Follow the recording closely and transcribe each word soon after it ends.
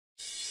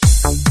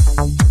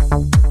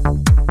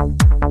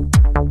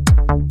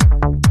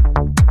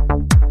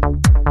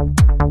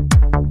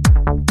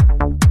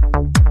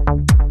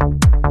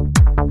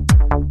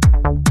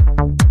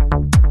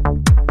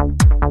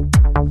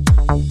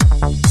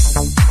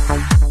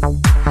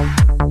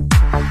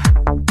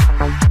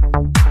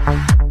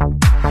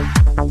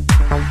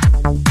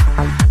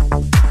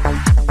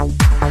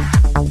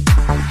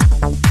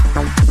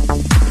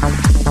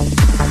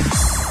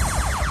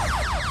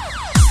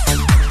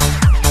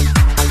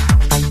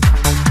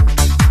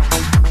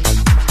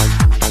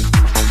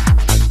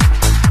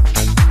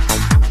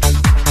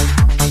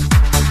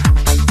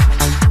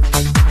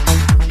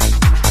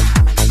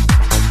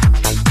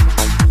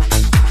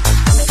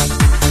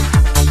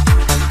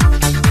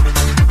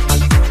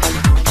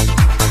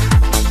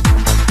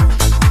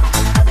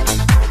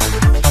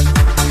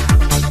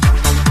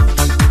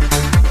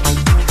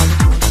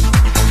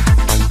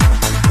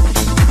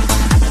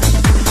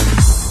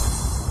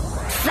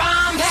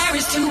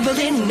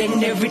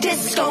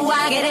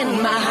I get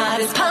in, my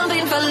heart is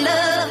pumping for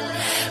love,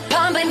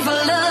 pumping for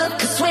love.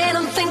 Cause when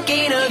I'm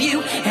thinking of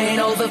you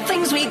and all the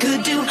things we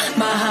could do,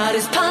 my heart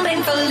is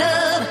pumping for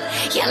love.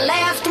 You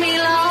left me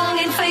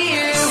longing for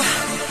you.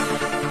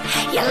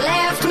 You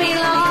left me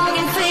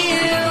longing for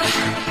you.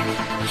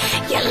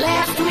 You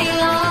left me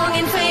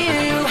longing for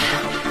you.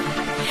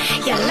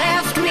 You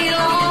left me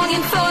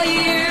longing for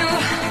you.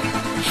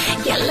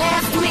 You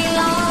left me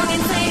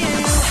longing for you.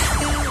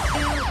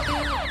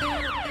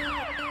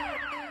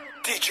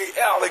 DJ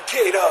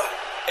Alligator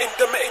in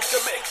the mix,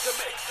 the mix, the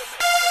mix, the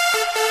mix.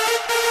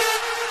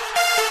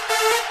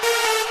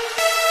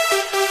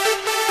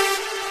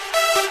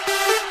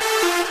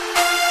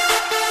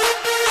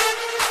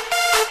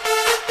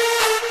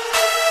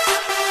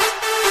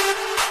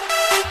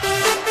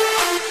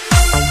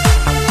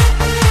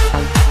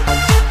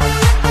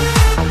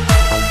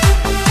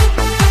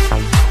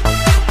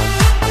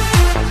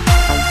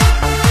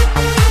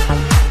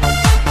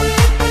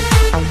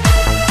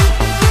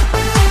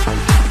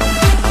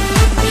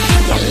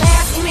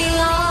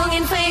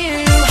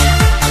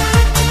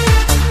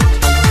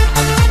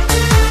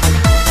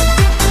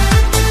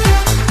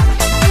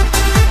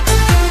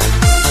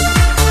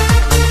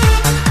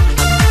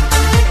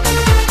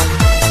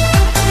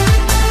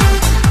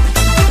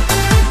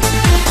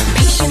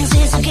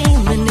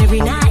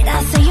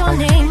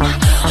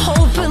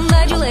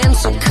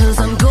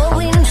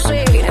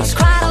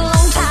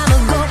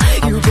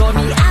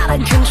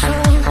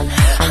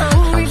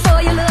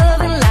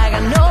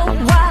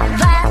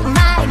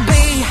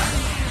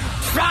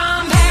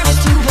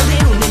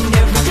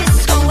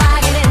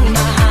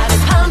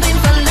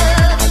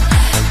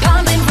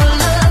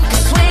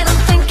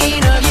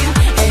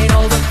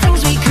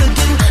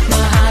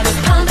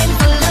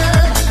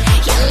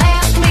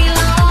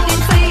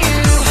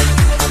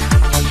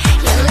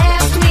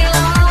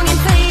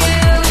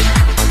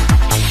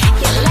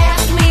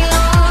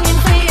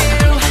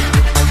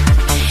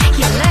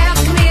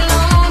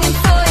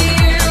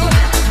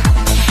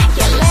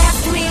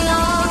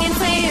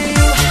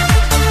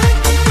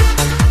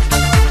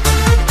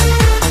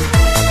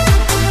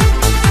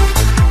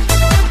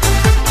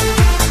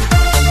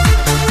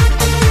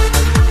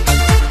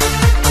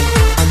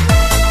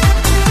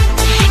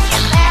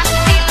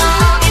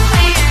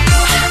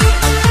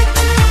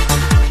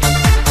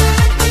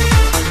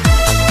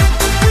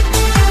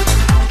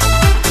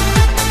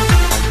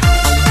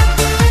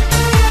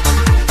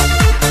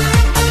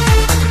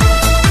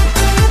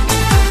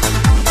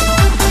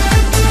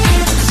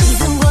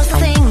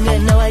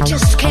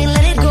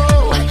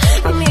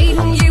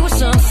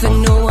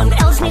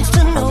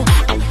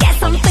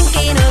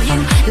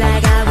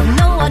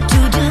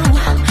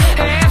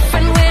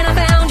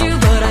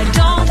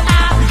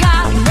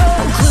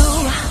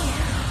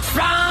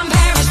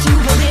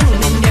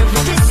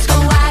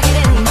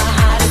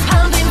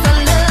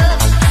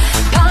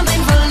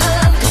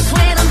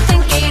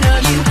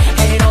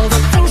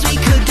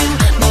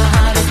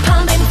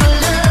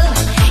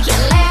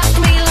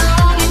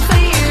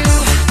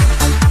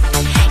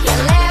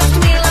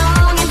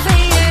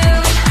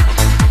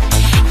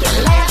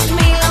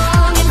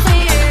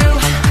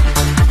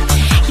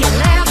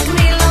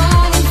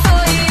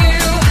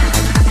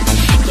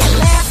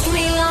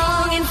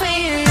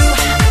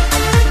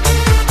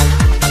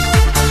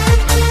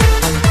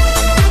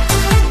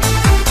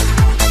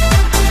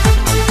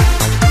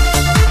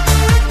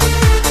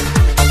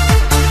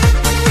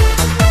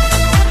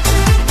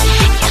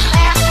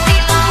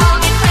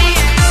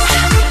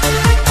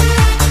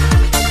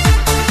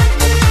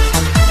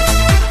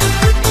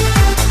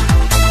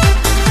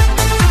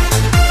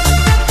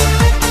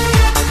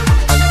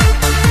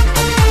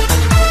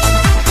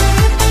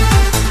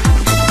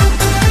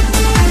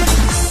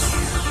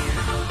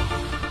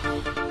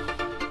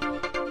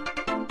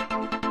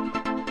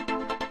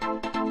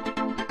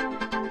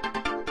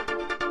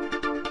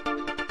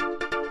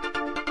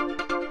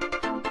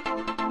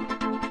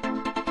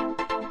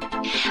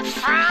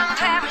 From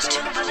Paris to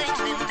Berlin,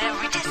 in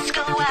every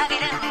disco I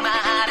get in, my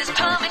heart is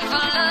pumping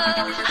for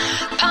love,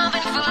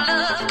 pumping for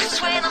love.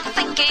 Cause when I'm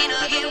thinking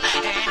of you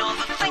and all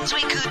the things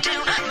we could do,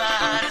 my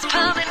heart